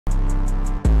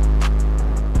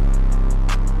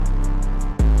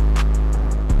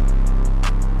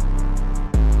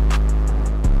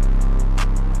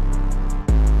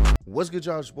What's good,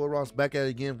 y'all? It's your boy Ross back at it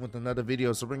again with another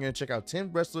video. So we're gonna check out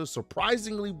 10 wrestlers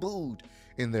surprisingly booed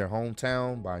in their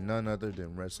hometown by none other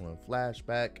than Wrestling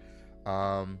Flashback.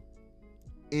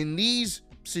 In these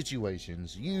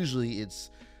situations, usually it's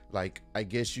like, I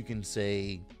guess you can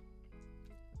say,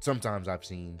 sometimes I've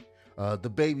seen the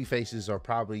baby faces are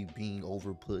probably being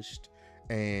over pushed,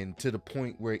 and to the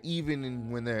point where even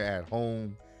when they're at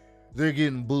home, they're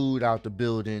getting booed out the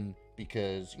building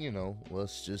because, you know,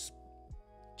 let's just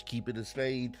keep it a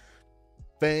spade.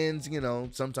 Fans, you know,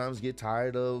 sometimes get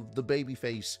tired of the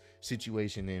babyface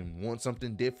situation and want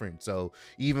something different. So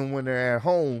even when they're at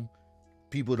home,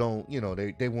 people don't, you know,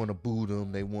 they want to boo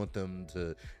them. They want them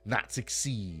to not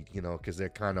succeed, you know, because they're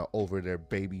kind of over their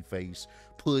babyface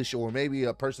push, or maybe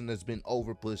a person that's been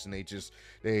over pushed and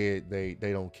they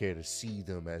don't care to see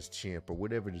them as champ, or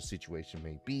whatever the situation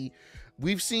may be.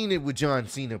 We've seen it with John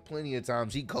Cena plenty of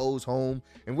times. He goes home,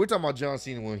 and we're talking about John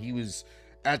Cena when he was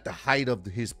at the height of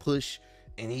his push,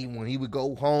 and when he would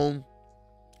go home,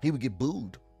 he would get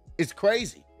booed. It's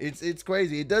crazy. It's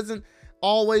crazy. It doesn't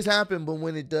always happen, but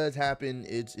when it does happen,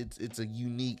 it's a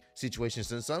unique situation.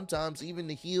 So sometimes even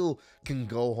the heel can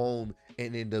go home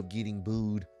and end up getting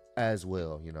booed as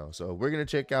well, you know. So we're gonna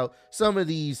check out some of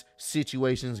these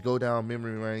situations, go down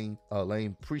memory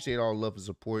lane. Appreciate all the love and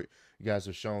support you guys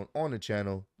have shown on the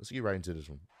channel. Let's get right into this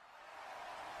one.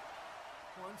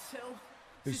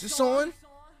 Is this on?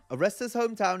 A wrestler's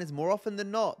hometown is more often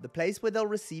than not the place where they'll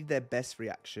receive their best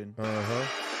reaction.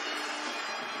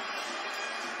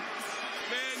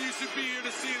 Be here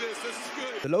to see this. This is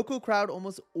good. The local crowd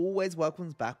almost always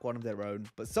welcomes back one of their own,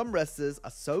 but some wrestlers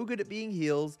are so good at being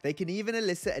heels, they can even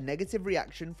elicit a negative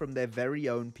reaction from their very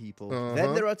own people.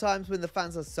 Then there are times when the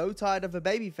fans are so tired of a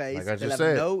babyface, they'll have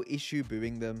no issue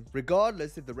booing them,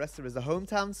 regardless if the wrestler is a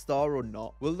hometown star or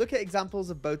not. We'll look at examples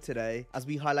of both today, as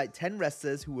we highlight 10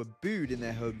 wrestlers who were booed in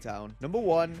their hometown. Number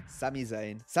 1, Sami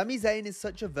Zayn. Sami Zayn is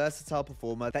such a versatile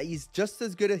performer that he's just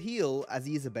as good a heel as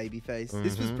he is a babyface.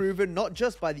 This was proven not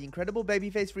just by the incredible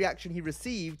babyface reaction he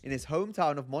received in his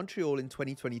hometown of Montreal in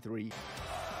 2023.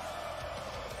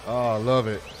 Oh, I love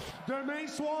it.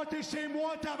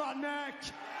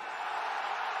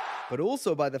 But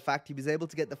also by the fact he was able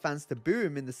to get the fans to boo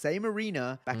him in the same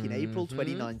arena back in April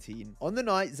 2019. On the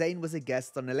night Zayn was a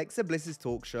guest on Alexa Bliss's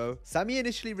talk show, Sami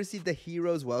initially received the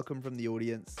hero's welcome from the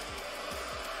audience.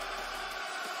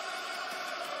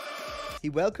 He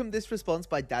welcomed this response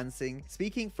by dancing,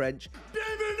 speaking French,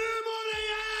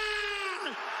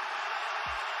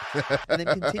 and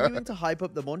then continuing to hype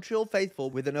up the Montreal faithful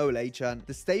with an Ole chant,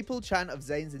 the staple chant of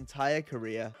Zayn's entire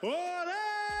career.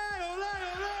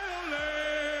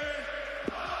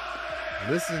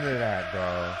 Listen to that,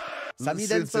 bro. Sami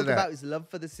then spoke about his love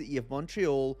for the city of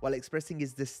Montreal while expressing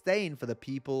his disdain for the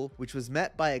people, which was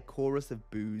met by a chorus of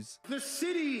boos. The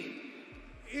city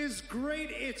is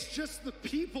great, it's just the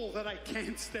people that I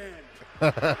can't stand.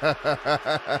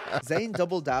 Zayn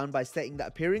doubled down by stating that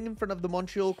appearing in front of the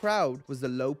Montreal crowd was the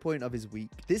low point of his week.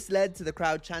 This led to the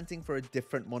crowd chanting for a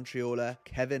different Montrealer,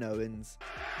 Kevin Owens.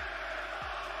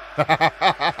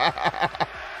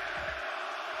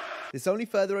 This only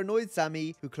further annoyed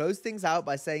Sami, who closed things out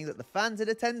by saying that the fans in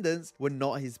attendance were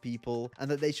not his people and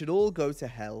that they should all go to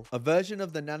hell. A version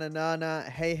of the na-na-na-na,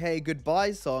 hey-hey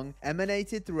goodbye song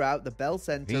emanated throughout the Bell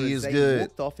Center as Zayn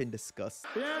walked off in disgust.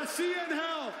 Yeah, see you in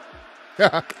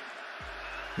hell.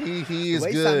 He is the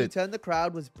way good. Sami turned the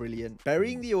crowd was brilliant.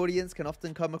 Burying the audience can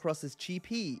often come across as cheap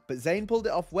heat, but Zayn pulled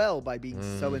it off well by being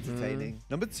so entertaining.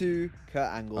 Number 2,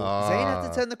 Kurt Angle. Zayn had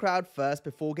to turn the crowd first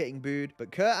before getting booed,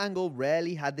 but Kurt Angle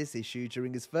rarely had this issue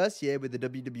during his first year with the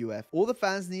WWF. All the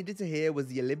fans needed to hear was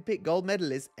the Olympic gold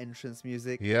medalist entrance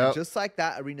music. And just like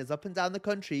that, arenas up and down the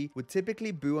country would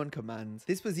typically boo on command.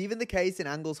 This was even the case in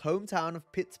Angle's hometown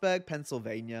of Pittsburgh,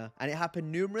 Pennsylvania, and it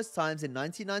happened numerous times in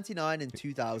 1999 and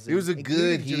 2000. It was a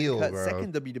good heel, Kurt's bro.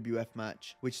 second WWF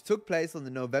match, which took place on the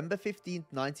November 15th,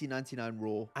 1999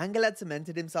 Raw. Angle had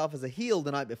cemented himself as a heel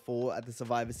the night before at the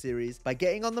Survivor Series by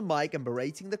getting on the mic and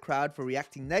berating the crowd for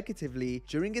reacting negatively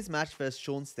during his match versus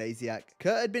Shawn Stasiak.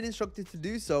 Kurt had been instructed to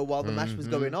do so while the match was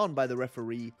going on by the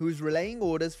referee, who was relaying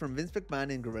orders from Vince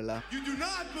McMahon and Gorilla. You do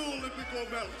not boo Olympic gold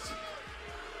medals.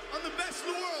 I'm the best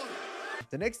in the world.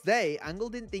 The next day, Angle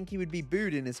didn't think he would be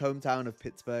booed in his hometown of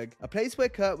Pittsburgh, a place where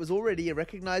Kurt was already a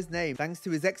recognized name thanks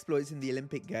to his exploits in the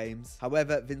Olympic Games.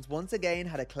 However, Vince once again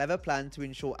had a clever plan to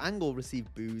ensure Angle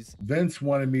received boos. Vince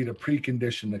wanted me to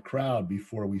precondition the crowd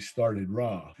before we started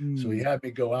Raw. So he had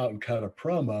me go out and cut a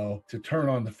promo to turn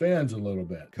on the fans a little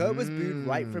bit. Kurt was booed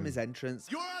right from his entrance.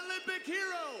 Your Olympic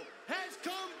hero has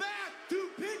come back to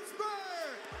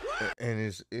Pittsburgh. And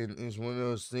it's one of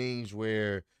those things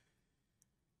where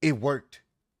it worked.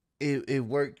 it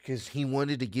worked because he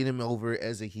wanted to get him over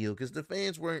as a heel because the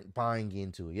fans weren't buying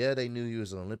into it. Yeah, they knew he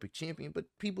was an Olympic champion, but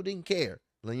people didn't care.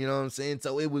 You know what I'm saying?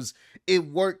 So it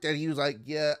worked that he was like,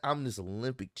 yeah, I'm this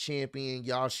Olympic champion.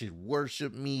 Y'all should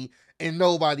worship me. And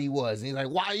nobody was. And he's like,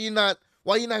 why you not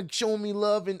showing me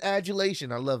love and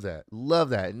adulation? I love that.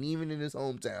 Love that. And even in his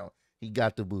hometown, he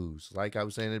got the boos. Like I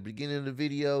was saying at the beginning of the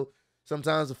video,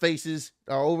 sometimes the faces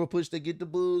are overpushed, they get the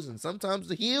boos, and sometimes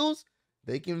the heels,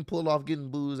 they can pull off getting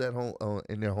boos at home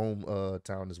in their home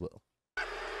town as well.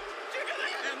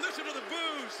 And listen to the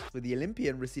boos. With the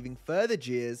Olympian receiving further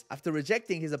jeers after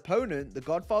rejecting his opponent, the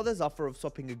Godfather's offer of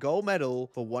swapping a gold medal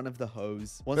for one of the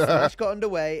hose. Once the match got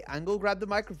underway, Angle grabbed the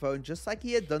microphone just like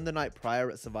he had done the night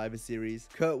prior at Survivor Series.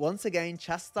 Kurt once again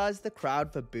chastised the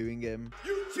crowd for booing him.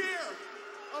 You cheer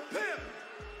a pimp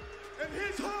and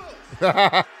his hose over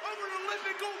an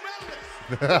Olympic gold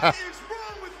medalist. What is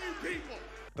wrong with you people?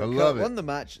 But I Kurt love won it. the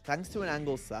match thanks to an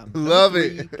Angle Sam. Love Number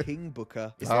it. 3, King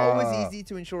Booker. It's not always easy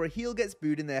to ensure a heel gets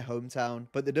booed in their hometown,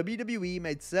 but the WWE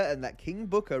made certain that King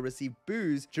Booker received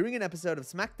boos during an episode of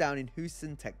SmackDown in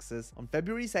Houston, Texas on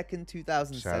February 2nd,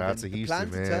 2007. Shout out to The Houston,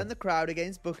 plan man. to turn the crowd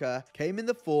against Booker came in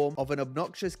the form of an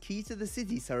obnoxious Key to the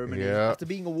City ceremony. Yeah. After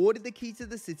being awarded the Key to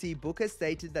the City, Booker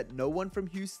stated that no one from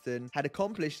Houston had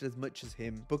accomplished as much as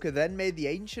him. Booker then made the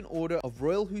ancient order of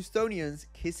Royal Houstonians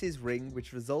kiss his ring,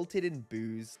 which resulted in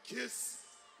boos. Kiss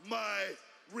my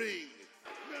ring.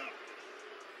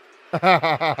 From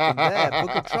there,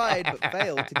 Booker tried but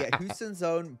failed to get Houston's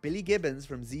own Billy Gibbons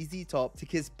from ZZ Top to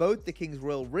kiss both the King's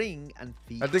royal ring and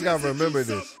feet. I think I remember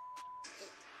this.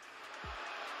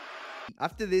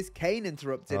 After this, Kane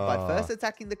interrupted by first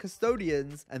attacking the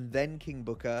custodians and then King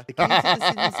Booker. The Key to the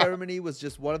City ceremony was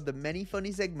just one of the many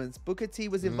funny segments Booker T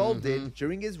was involved in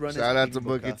during his run Shout as out King to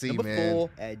Booker T, Number man. 4,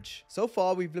 Edge. So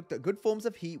far, we've looked at good forms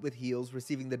of heat with heels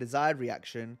receiving the desired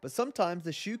reaction, but sometimes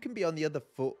the shoe can be on the other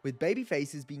foot, with baby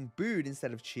faces being booed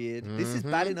instead of cheered. This is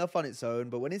bad enough on its own,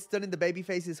 but when it's done in the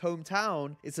babyface's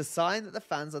hometown, it's a sign that the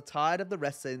fans are tired of the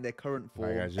wrestler in their current form.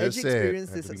 Like I just Edge said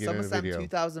experienced at this the at beginning of the SummerSlam video.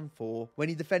 2004 when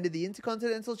he defended the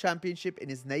Intercontinental Championship in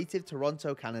his native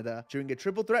Toronto, Canada, during a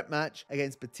triple threat match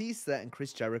against Batista and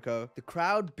Chris Jericho. The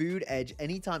crowd booed Edge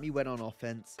anytime he went on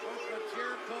offense. Both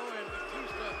Jericho and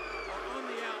Batista are on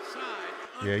the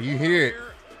outside. Yeah, you hear it.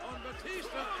 On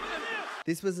Batista.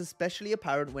 This was especially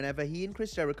apparent whenever he and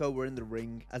Chris Jericho were in the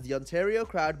ring, as the Ontario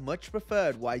crowd much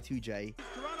preferred Y2J.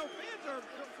 Toronto fans are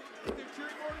they're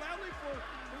cheering more loudly for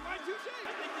Y2J. I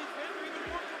think these fans are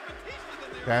even more for Batista than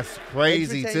they are. That's Edge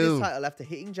crazy retained his too. title after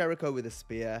hitting Jericho with a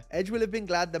spear. Edge will have been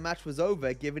glad the match was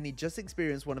over, given he just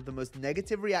experienced one of the most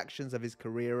negative reactions of his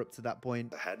career up to that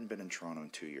point. I hadn't been in Toronto in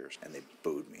 2 years, and they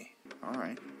booed me. All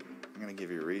right, I'm gonna give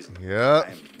you a reason. Yep.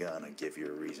 I'm gonna give you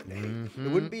a reason to hate.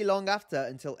 It wouldn't be long after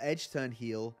until Edge turned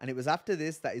heel, and it was after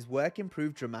this that his work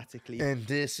improved dramatically. And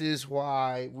this is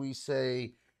why we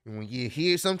say when you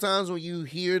hear, sometimes when you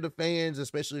hear the fans,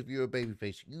 especially if you're a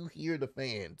babyface, you hear the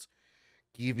fans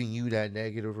giving you that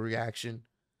negative reaction.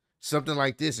 Something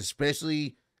like this,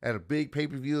 especially at a big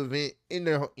pay-per-view event in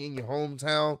your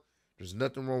hometown, there's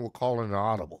nothing wrong with calling an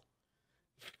audible.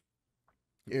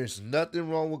 There's nothing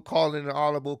wrong with calling an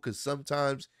audible because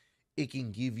sometimes it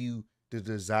can give you the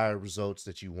desired results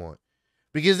that you want.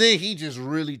 Because then he just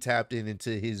really tapped into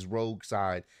his rogue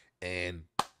side, and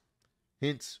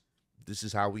hence, this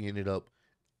is how we ended up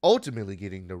ultimately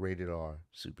getting the rated R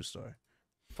superstar.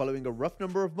 Following a rough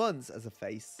number of months as a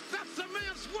face. That's the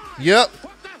man's wife. Yep.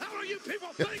 What the hell are you people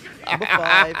thinking? Number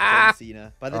 5, John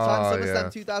Cena. By the time Oh, SummerSlam yeah.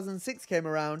 2006 came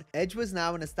around, Edge was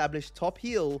now an established top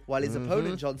heel, while his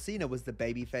opponent John Cena was the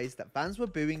babyface that fans were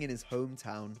booing in his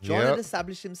hometown. John had Yep.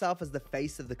 established himself as the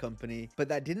face of the company, but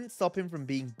that didn't stop him from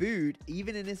being booed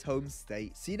even in his home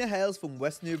state. Cena hails from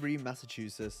West Newbury,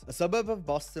 Massachusetts, a suburb of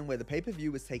Boston where the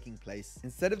pay-per-view was taking place.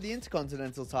 Instead of the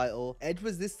Intercontinental title, Edge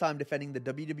was this time defending the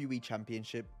WWE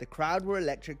Championship. The crowd were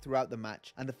electric throughout the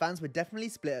match, and the fans were definitely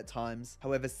split at times.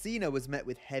 However, Cena was met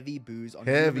with heavy boos on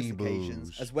numerous occasions,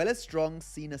 boos. as well as strong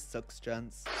Cena sucks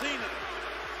chants. Cena,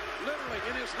 literally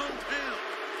in his hometown.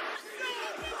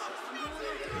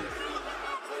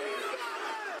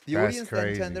 The That's audience then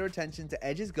crazy. turned their attention to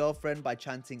Edge's girlfriend by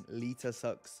chanting, "Lita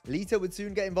sucks." Lita would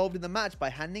soon get involved in the match by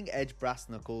handing Edge brass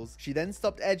knuckles. She then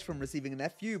stopped Edge from receiving an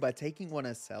FU by taking one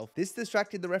herself. This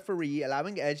distracted the referee,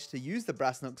 allowing Edge to use the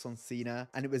brass knucks on Cena,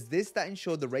 and it was this that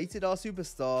ensured the rated R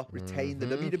superstar retained the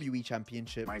WWE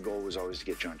Championship. My goal was always to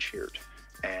get John cheered.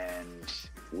 And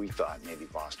we thought maybe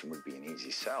Boston would be an easy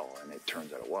sell, and it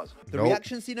turns out it wasn't. The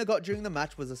reaction Cena got during the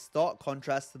match was a stark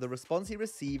contrast to the response he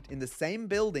received in the same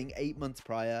building 8 months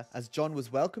prior, as John was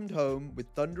welcomed home with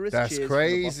thunderous cheers. That's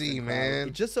crazy, man.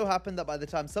 It just so happened that by the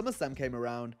time SummerSlam came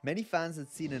around, many fans had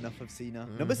seen enough of Cena.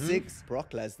 Number 6,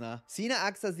 Brock Lesnar. Cena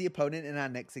acts as the opponent in our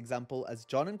next example, as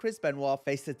John and Chris Benoit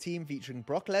faced a team featuring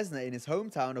Brock Lesnar in his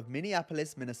hometown of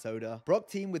Minneapolis, Minnesota. Brock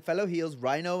teamed with fellow heels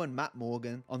Rhino and Matt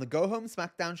Morgan on the Go Home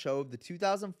SmackDown show of the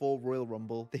 2004 Royal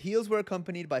Rumble. The heels were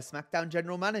accompanied by SmackDown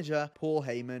General Manager Paul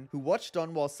Heyman, who watched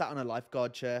on while sat on a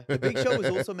lifeguard chair. The Big Show was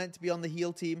also meant to be on the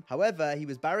heel team. However, he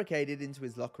was barricaded into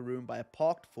his locker room by a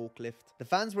parked forklift. The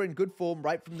fans were in good form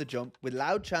right from the jump, with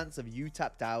loud chants of "You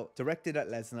tapped out" directed at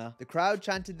Lesnar. The crowd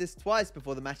chanted this twice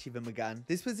before the match even began.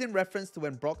 This was in reference to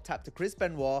when Brock tapped to Chris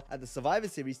Benoit at the Survivor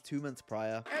Series 2 months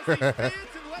prior. As the fans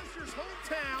in Lesnar's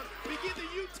hometown begin the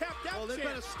 "You tapped out"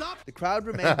 chant. The crowd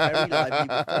remained very lively,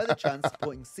 with further chants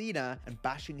supporting Cena and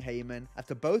bashing Heyman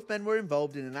after both men were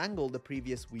involved in an angle the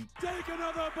previous week. Take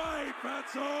another bite,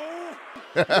 Fatso!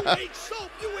 You ain't soap!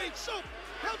 You ain't soap!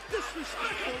 How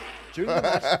disrespectful! During the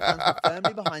match, the fans were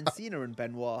firmly behind Cena and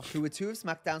Benoit, who were two of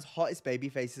SmackDown's hottest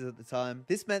babyfaces at the time.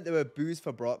 This meant there were boos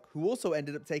for Brock, who also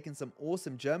ended up taking some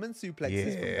awesome German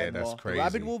suplexes from Benoit. That's crazy. The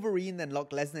Rabid Wolverine then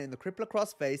locked Lesnar in the crippler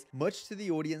crossface, much to the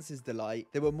audience's delight.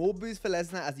 There were more boos for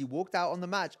Lesnar as he walked out on the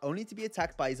match, only to be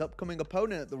attacked by his upcoming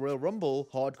opponent at the Royal Rumble,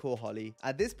 Hardcore Holly.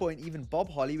 At this point, even Bob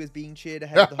Holly was being cheered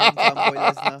ahead of the hometown boy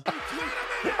Lesnar.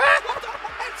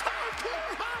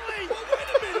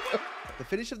 The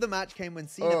finish of the match came when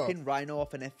Cena pinned Rhino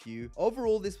off an FU.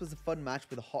 Overall, this was a fun match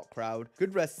with a hot crowd,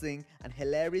 good wrestling, and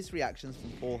hilarious reactions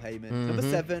from Paul Heyman. Number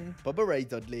 7, Bubba Ray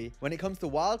Dudley. When it comes to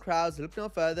wild crowds, look no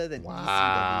further than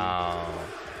ECW.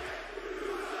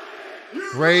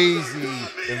 Crazy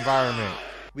environment.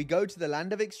 We go to the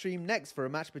land of extreme next for a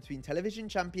match between television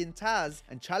champion Taz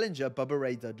and challenger Bubba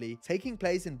Ray Dudley, taking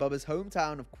place in Bubba's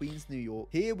hometown of Queens, New York.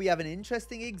 Here we have an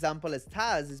interesting example as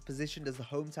Taz is positioned as the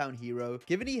hometown hero.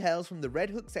 Given he hails from the Red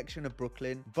Hook section of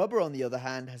Brooklyn, Bubba on the other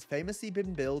hand has famously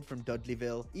been billed from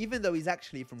Dudleyville, even though he's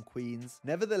actually from Queens.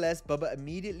 Nevertheless, Bubba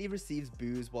immediately receives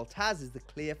boos while Taz is the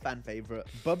clear fan favorite.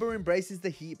 Bubba embraces the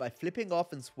heat by flipping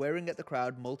off and swearing at the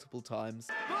crowd multiple times.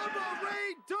 Bubba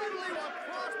Ray Dudley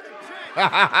across the jet!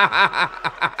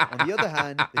 On the other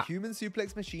hand, the human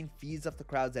suplex machine feeds off the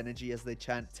crowd's energy as they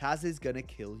chant, "Taz is gonna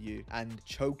kill you," and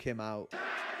choke him out.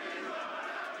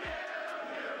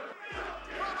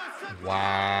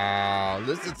 Wow,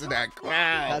 listen to that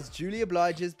crowd. Taz duly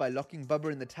obliges by locking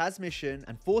Bubba in the Taz mission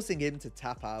and forcing him to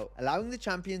tap out, allowing the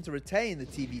champion to retain the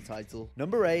TV title.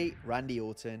 Number 8, Randy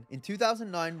Orton. In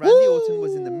 2009, Randy Orton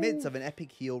was in the midst of an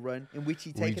epic heel run in which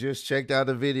he We just checked out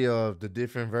a video of the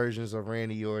different versions of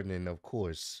Randy Orton, and of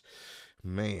course,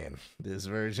 man, this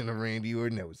version of Randy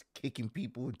Orton that was kicking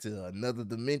people into another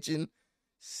dimension.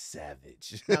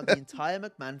 Savage. Now the entire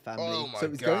McMahon family. Oh my so it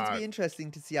was going to be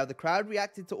interesting to see how the crowd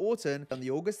reacted to Orton on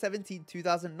the August 17,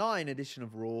 2009 edition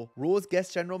of Raw. Raw's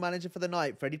guest general manager for the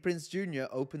night, Freddie Prinze Jr.,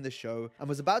 opened the show and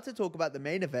was about to talk about the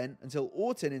main event until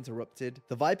Orton interrupted.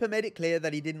 The Viper made it clear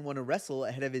that he didn't want to wrestle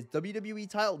ahead of his WWE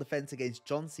title defense against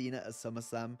John Cena at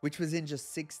SummerSlam, which was in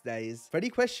just 6 days. Freddie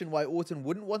questioned why Orton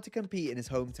wouldn't want to compete in his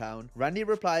hometown. Randy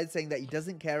replied saying that he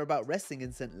doesn't care about wrestling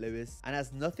in St. Louis and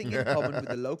has nothing in common with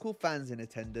the local fans in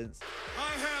attendance.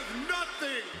 I have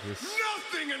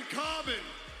nothing in common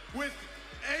with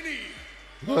any.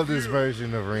 Love this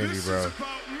version of Randy, This bro. is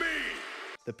about me.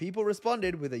 The people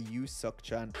responded with a "You suck"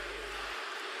 chant.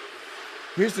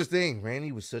 Here's the thing.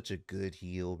 Randy was such a good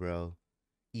heel, bro.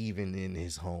 Even in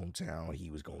his hometown,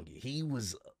 he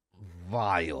was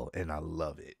vile, and I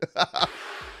love it.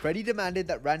 Freddie demanded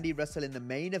that Randy wrestle in the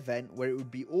main event where it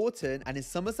would be Orton and his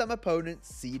SummerSlam opponent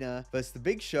Cena versus The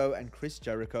Big Show and Chris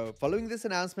Jericho. Following this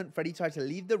announcement, Freddie tried to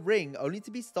leave the ring only to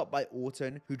be stopped by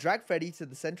Orton, who dragged Freddie to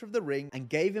the center of the ring and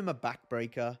gave him a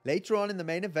backbreaker. Later on in the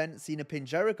main event, Cena pinned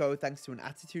Jericho thanks to an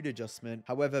attitude adjustment.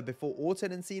 However, before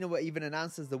Orton and Cena were even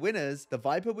announced as the winners, the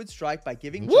Viper would strike by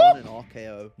giving John an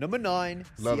RKO. Number 9,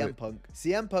 CM Punk.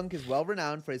 CM Punk is well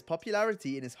renowned for his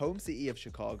popularity in his home city of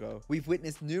Chicago. We've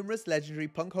witnessed numerous legendary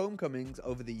Punk homecomings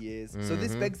over the years. So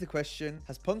this begs the question,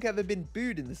 has Punk ever been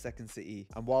booed in the second city?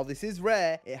 And while this is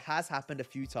rare, it has happened a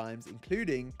few times,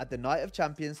 including at the Night of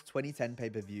Champions 2010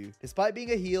 pay-per-view. Despite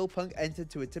being a heel, Punk entered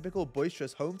to a typical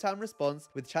boisterous hometown response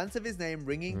with chants of his name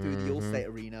ringing through the Allstate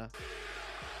Arena.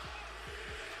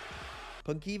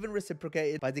 Punk even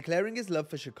reciprocated by declaring his love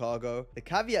for Chicago, the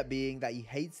caveat being that he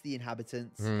hates the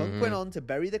inhabitants. Punk went on to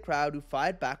bury the crowd, who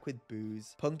fired back with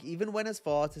boos. Punk even went as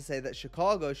far to say that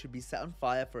Chicago should be set on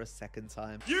fire for a second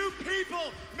time. You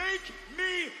people make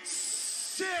me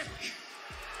sick.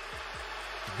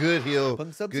 Good heel. Punk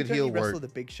Good subsequently heel work. wrestled the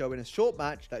Big Show in a short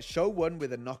match that Show won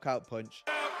with a knockout punch.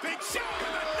 Big Show with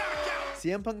a knockout.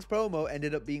 CM Punk's promo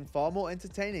ended up being far more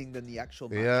entertaining than the actual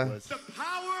match Yeah. was. The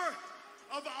power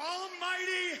of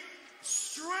almighty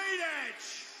straight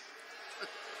edge.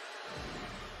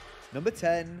 Number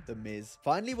 10, The Miz.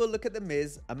 Finally, we'll look at The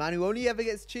Miz, a man who only ever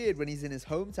gets cheered when he's in his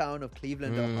hometown of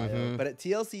Cleveland, Ohio. But at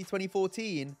TLC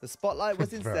 2014, the spotlight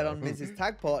was instead on Miz's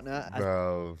tag partner as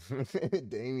Bro,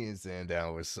 Damian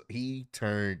Sandow he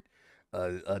turned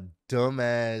a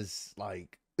dumbass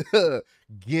like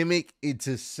gimmick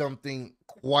into something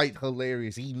quite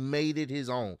hilarious. He made it his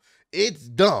own. It's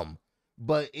dumb,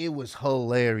 but it was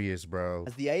hilarious, bro.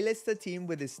 the A-lister teamed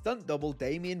with his stunt double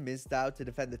Damien Mizdow to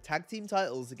defend the tag team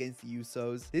titles against the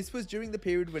Usos. This was during the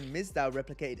period when Mizdow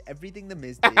replicated everything The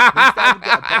Miz did. Mizdow would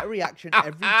get a better reaction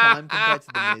every time compared to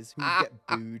The Miz, who would get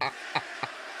booed.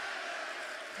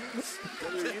 It's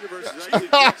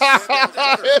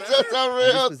just a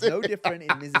real This was no different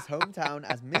in Miz's hometown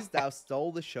as Mizdow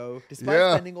stole the show,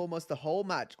 despite spending almost the whole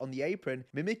match on the apron,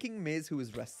 mimicking Miz who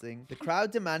was wrestling. The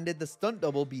crowd demanded the stunt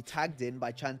double be tagged in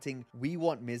by chanting, "We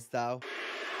want Mizdow."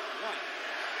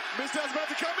 Mizdow's about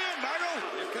to come in, Michael.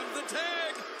 Here comes the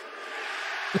tag.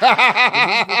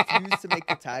 The Miz refused to make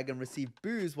the tag and received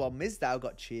boos while Mizdow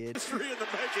got cheered. History in the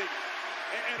making,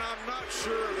 and I'm not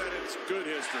sure that it's good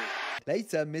history.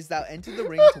 Later, Mizdow entered the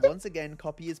ring to once again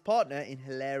copy his partner in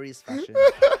hilarious fashion. And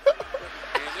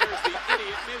there's the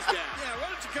idiot Mizdow. Yeah, why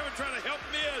don't you come and try to help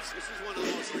Miz? This is one of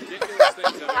the most ridiculous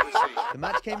things I've ever seen. The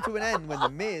match came to an end when The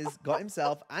Miz got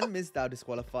himself and Mizdow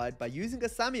disqualified by using a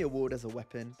Sammy Award as a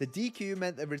weapon. The DQ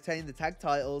meant they retained the tag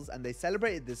titles and they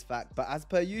celebrated this fact, but as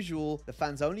per usual, the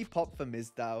fans only popped for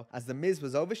Mizdow as The Miz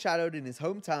was overshadowed in his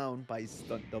hometown by his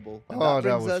stunt double. And that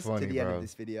brings us to the end of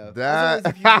this video. As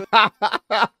always, if you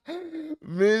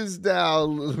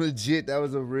Mizdow, legit, that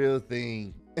was a real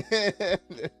thing.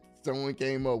 Someone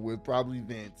came up with, probably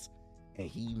Vince, and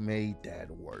he made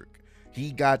that work.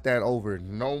 He got that over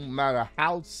no matter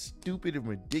how stupid and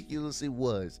ridiculous it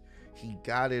was. He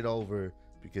got it over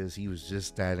because he was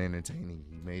just that entertaining.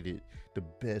 He made it the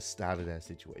best out of that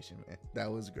situation, man.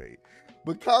 That was great.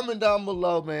 But comment down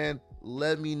below, man.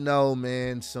 Let me know,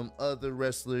 man, some other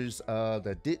wrestlers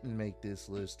that didn't make this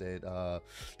list that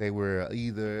they were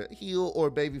either heel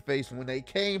or babyface. When they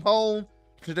came home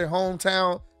to their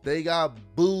hometown, they got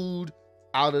booed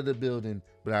out of the building.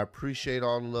 But I appreciate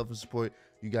all the love and support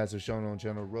you guys have shown on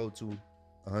channel. Road to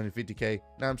 150K.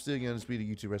 Now I'm still getting the speed of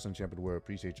YouTube wrestling champion of the world.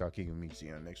 Appreciate y'all kicking me. See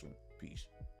you on the next one. Peace.